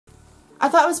I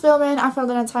thought I was filming, I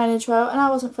filmed an entire intro, and I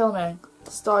wasn't filming.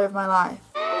 The story of my life.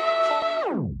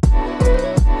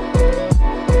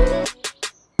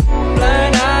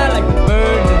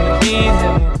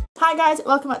 Hi guys,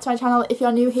 welcome back to my channel. If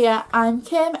you're new here, I'm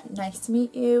Kim, nice to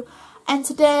meet you. And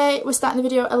today we're starting the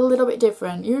video a little bit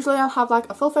different. Usually I'll have like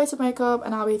a full face of makeup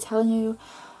and I'll be telling you,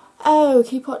 oh,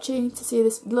 keep watching to see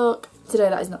this look. Today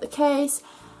that is not the case.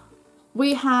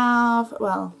 We have,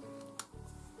 well,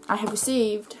 I have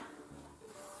received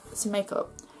some makeup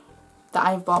that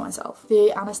I've bought myself.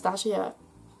 The Anastasia.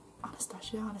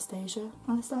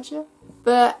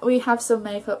 But we have some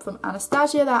makeup from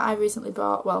Anastasia that I recently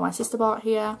bought, well, my sister bought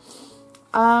here.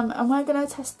 And we're going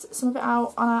to test some of it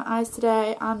out on our eyes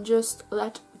today and just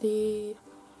let the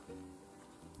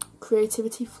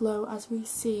creativity flow as we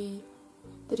see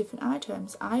the different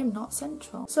items. I am not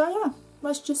central. So yeah,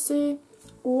 let's just see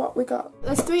what we got.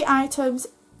 There's 3 items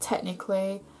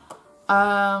technically,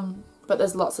 but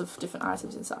there's lots of different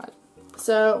items inside.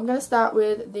 So I'm going to start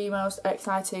with the most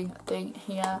exciting thing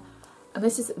here, and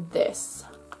this is this.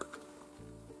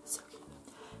 So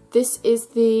this is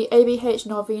the ABH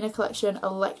Norvina Collection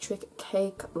Electric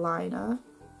Cake Liner.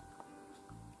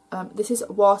 This is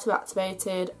water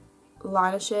activated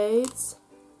liner shades.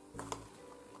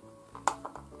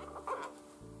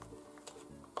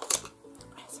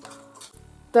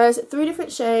 There's 3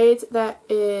 different shades. There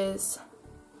is,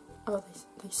 oh,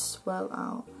 they swell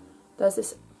out. There's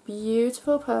this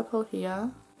beautiful purple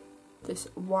here, this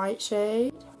white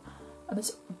shade, and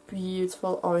this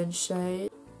beautiful orange shade.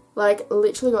 Like,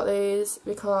 literally got these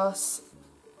because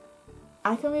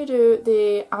I can redo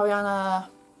the Ariana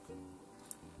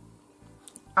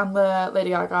and the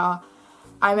Lady Gaga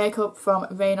eye makeup from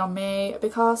Rain On Me,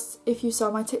 because if you saw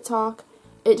my TikTok,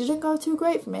 it didn't go too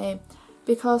great for me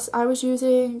because I was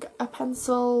using a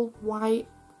pencil white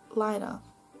liner.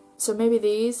 So maybe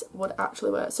these would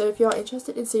actually work. So if you're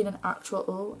interested in seeing an actual,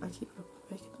 oh, I keep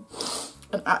breaking them,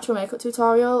 an actual makeup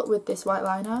tutorial with this white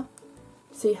liner,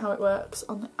 see how it works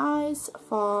on the eyes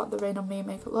for the Rain On Me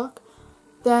makeup look,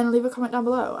 then leave a comment down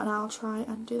below and I'll try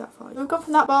and do that for you. We've gone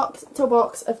from that box to a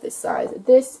box of this size.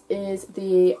 This is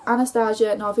the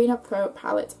Anastasia Norvina Pro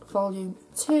Palette Volume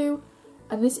 2,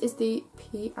 and this is the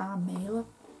PR mailer.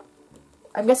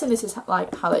 I'm guessing this is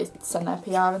like how they send their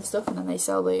PR and stuff, and then they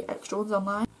sell the extra ones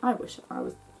online. I wish I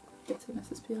was getting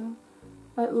this as PR.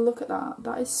 Like, look at that.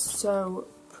 That is so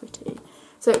pretty.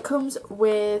 So it comes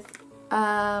with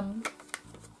a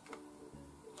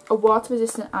water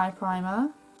resistant eye primer.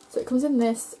 So it comes in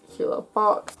this cute little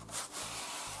box.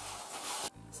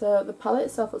 So the palette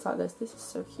itself looks like this. This is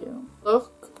so cute.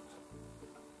 Look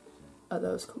at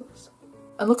those colours.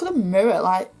 And look at the mirror,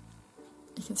 like,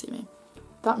 you can see me.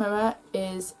 That mirror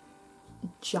is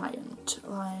giant,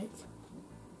 like,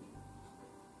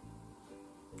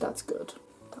 that's good.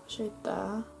 That shade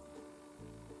there.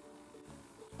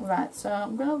 Right, so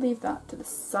I'm going to leave that to the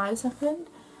side a second,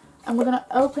 and we're going to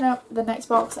open up the next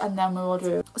box and then we will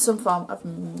do some form of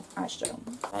eyeshadow.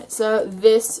 Right, so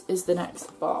this is the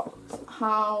next box.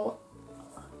 How,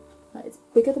 like, it's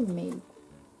bigger than me.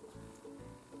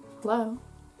 Hello?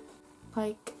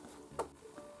 Like,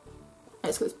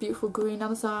 it's got this beautiful green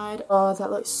on the side. Oh, that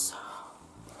looks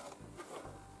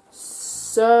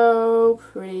so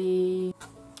pretty.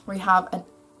 We have an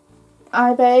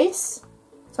eye base.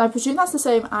 So I presume that's the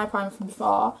same eye primer from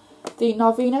before. The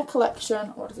Norvina Collection,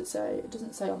 what does it say? It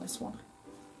doesn't say on this one.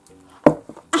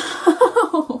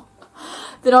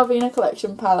 The Norvina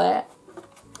Collection palette.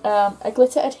 A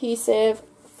glitter adhesive,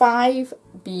 5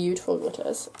 beautiful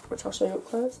glitters, which I'll show you up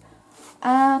close.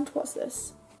 And what's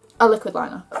this? A liquid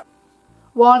liner.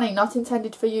 Warning, not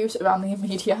intended for use around the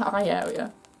immediate eye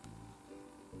area.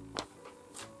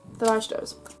 The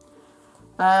eyeshadows.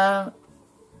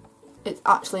 It's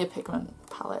actually a pigment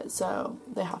palette, so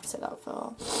they have to say that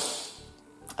for,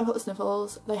 I've got the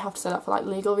sniffles, they have to say that for like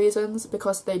legal reasons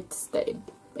because they stain,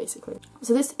 basically.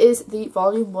 So this is the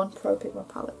Volume 1 Pro Pigment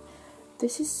palette.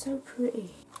 This is so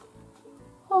pretty.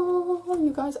 Oh,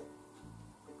 you guys.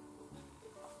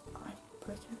 I'm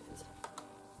breaking it.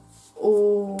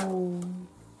 Oh.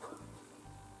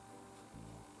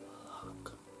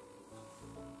 Look.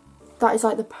 That is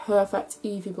like the perfect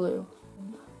Eevee blue.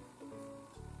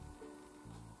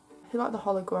 I feel like the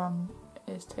hologram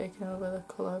is taking over the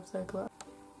colour of their glitter.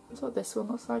 That's what this one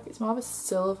looks like. It's more of a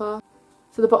silver.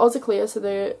 So the bottles are clear, so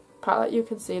the palette you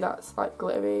can see that's like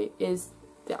glittery is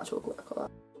the actual glitter colour.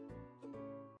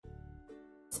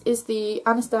 This is the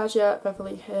Anastasia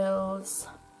Beverly Hills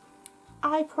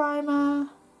eye primer.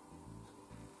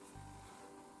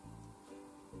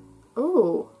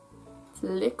 Ooh, it's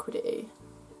liquidy.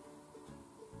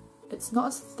 It's not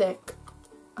as thick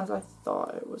as I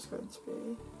thought it was going to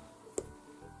be.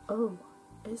 Oh,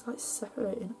 it's like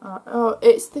separating out. Oh,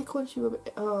 it's the crunchy rubber.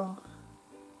 Oh.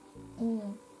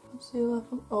 See the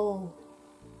level. Oh.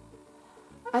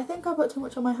 I think I put too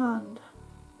much on my hand.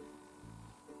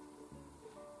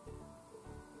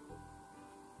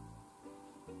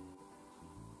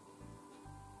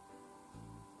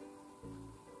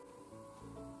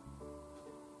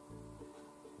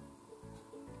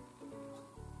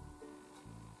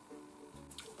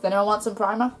 Does anyone want some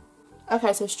primer?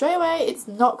 Okay, so straight away it's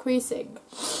not creasing.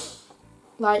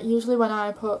 Like usually when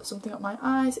I put something up my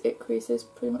eyes it creases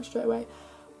pretty much straight away.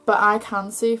 But I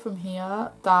can see from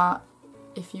here that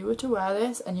if you were to wear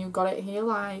this and you got it here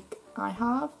like I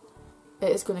have, it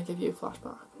is going to give you a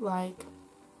flashback. Like,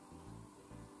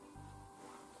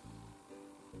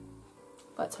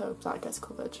 let's hope that gets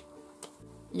covered.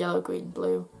 Yellow, green,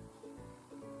 blue,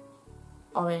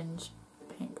 orange,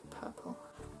 pink, purple.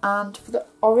 And for the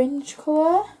orange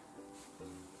colour,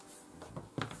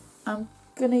 I'm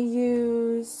going to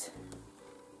use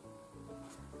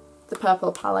the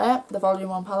purple palette, the volume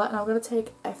 1 palette, and I'm going to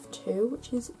take F2,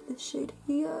 which is this shade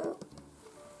here,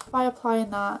 by applying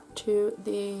that to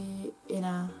the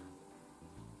inner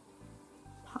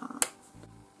part.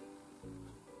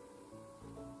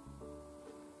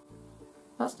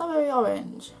 That's not very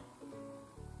orange,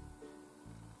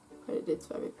 but it is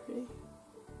very pretty.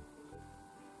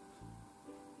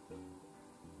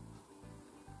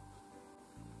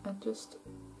 And just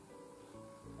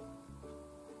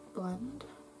blend.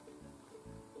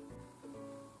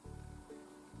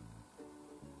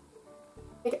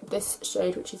 Take this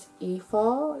shade, which is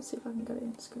E4. Let's see if I can get it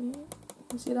in screen.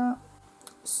 You see that?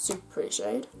 Super pretty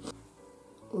shade.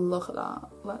 Look at that.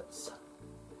 Let's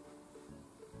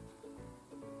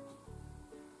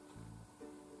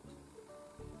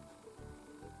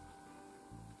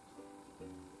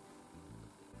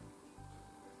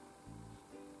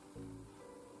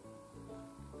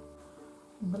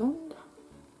blend.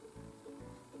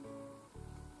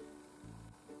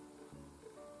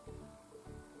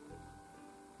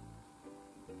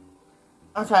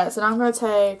 Okay, so now I'm going to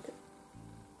take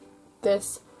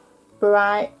this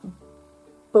bright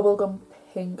bubblegum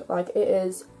pink, like it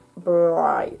is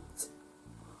bright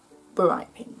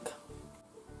pink.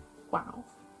 Wow.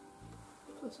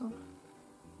 Put this on.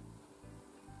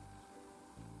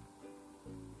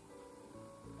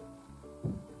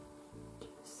 Do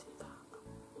you see that?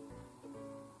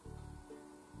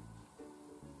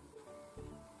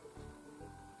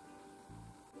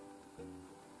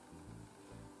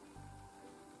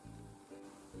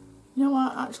 You know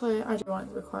what, actually I do want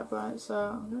it to be quite bright, so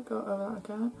I'm going to go over that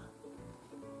again.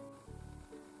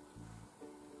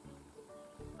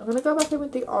 I'm going to go back in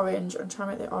with the orange and try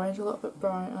and make the orange a little bit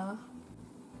brighter.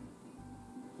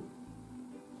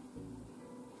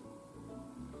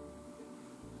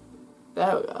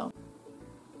 There we go.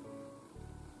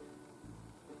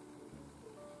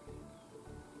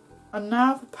 And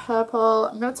now for purple,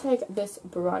 I'm going to take this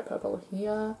bright purple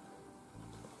here.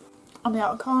 On the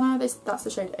outer corner, that's the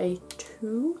shade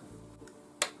A2.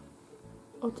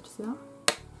 Oh, did you see that?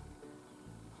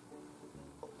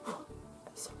 Oh,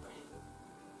 it's so pretty.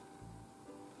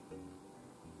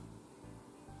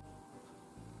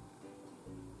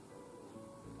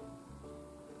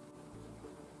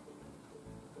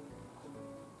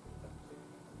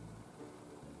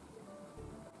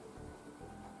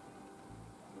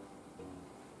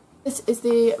 This is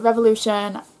the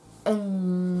Revolution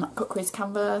cut crease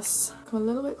canvas. Come a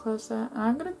little bit closer, and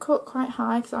I'm going to cut quite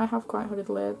high because I have quite hooded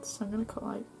lids, so I'm going to cut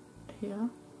like here.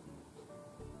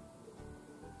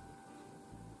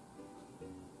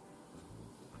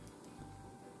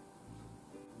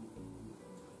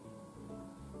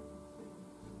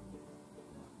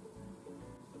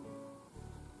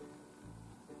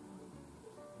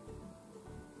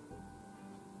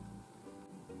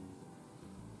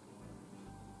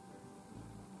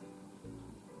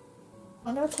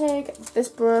 I'm going to take this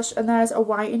brush, and there's a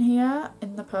white in here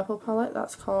in the purple palette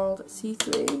that's called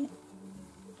C3, and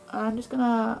I'm just going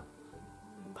to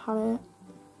pat it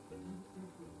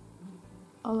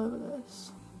all over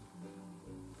this.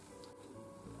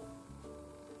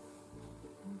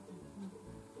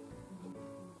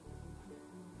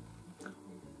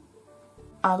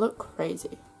 I look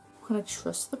crazy. I'm going to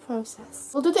trust the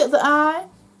process. We'll do the other eye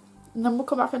and then we'll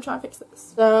come back and try and fix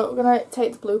this. So we're going to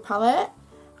take the blue palette.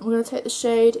 I'm going to take the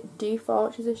shade D4,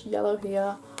 which is this yellow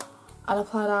here, and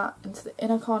apply that into the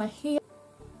inner corner here.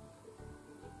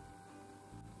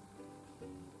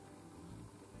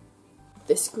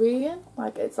 This green,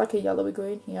 like it's like a yellowy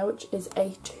green here, which is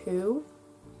A2.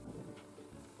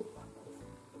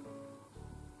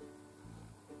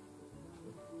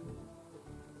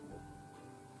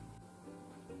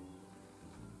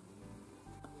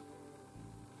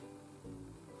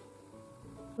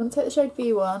 I'm going to take the shade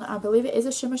B1. I believe it is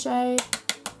a shimmer shade,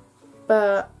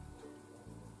 but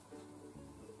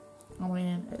I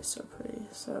mean, it's so pretty,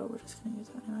 so we're just going to use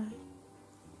it anyway.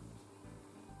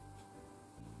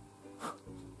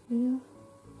 Yeah.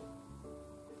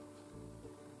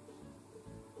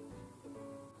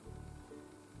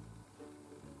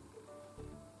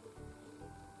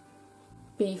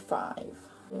 B5.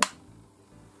 Yeah.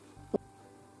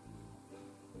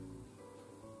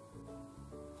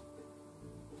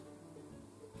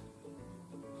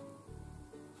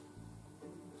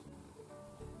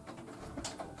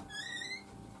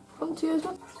 I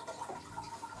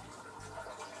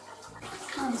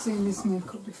haven't seen this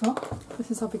makeup before.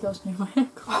 This is how big goes new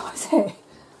makeup. Oh, is it?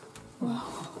 Wow.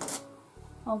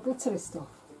 All glittery stuff.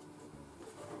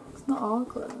 It's not all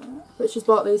glitter, but she's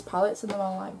bought these palettes and they're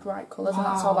all like bright colours, and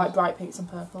that's all like bright pinks and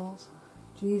purples.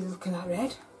 Jesus, look at that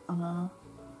red. I know.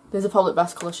 These are probably the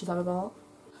best colours she's ever bought.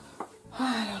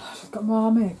 I don't know, she's got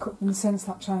more makeup than sense,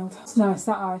 that child. It's nice,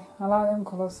 that eye. I like them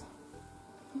colours.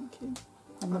 Thank you.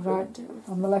 On the right,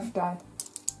 on the left eye.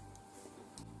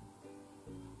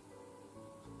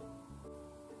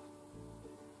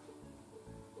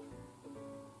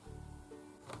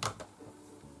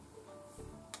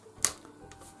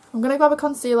 I'm going to grab a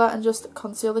concealer and just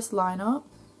conceal this line up.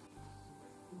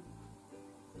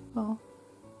 Oh.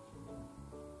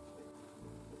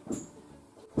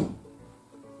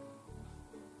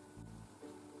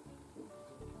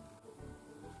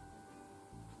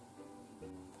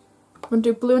 I'm going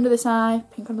to do blue under this eye,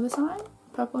 pink under this eye,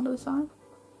 purple under this eye.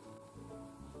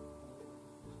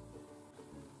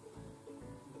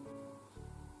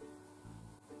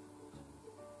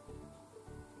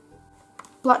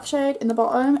 Black shade in the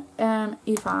bottom,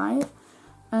 E5,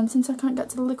 and since I can't get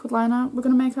to the liquid liner, we're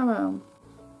going to make our own.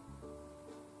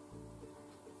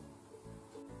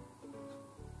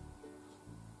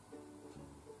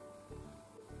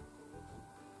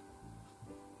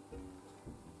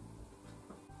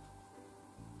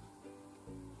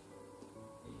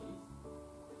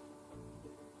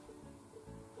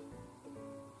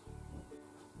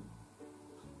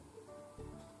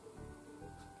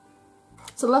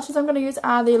 So the lashes I'm going to use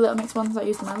are the Little Mix ones I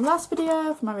used in my last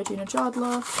video for my Regina George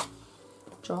look.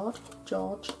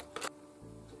 George.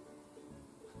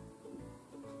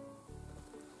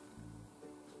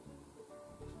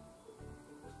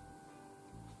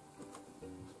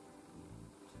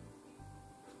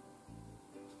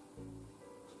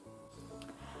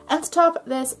 And to top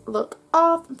this look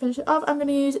off and finish it off, I'm going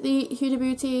to use the Huda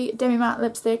Beauty Demi Matte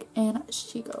Lipstick in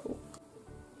Shigo.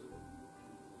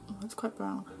 Oh, it's quite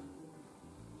brown.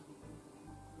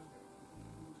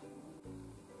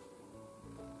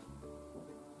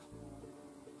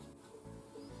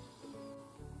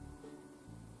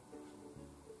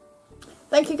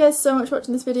 Thank you guys so much for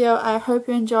watching this video. I hope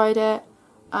you enjoyed it.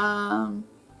 Yeah,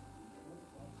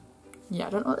 I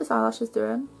don't know what this eyelash is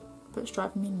doing, but it's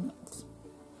driving me nuts.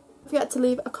 Don't forget to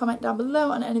leave a comment down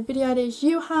below on any video ideas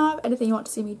you have, anything you want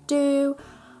to see me do.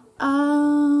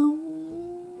 Yeah.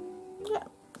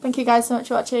 Thank you guys so much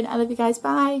for watching. I love you guys.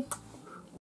 Bye.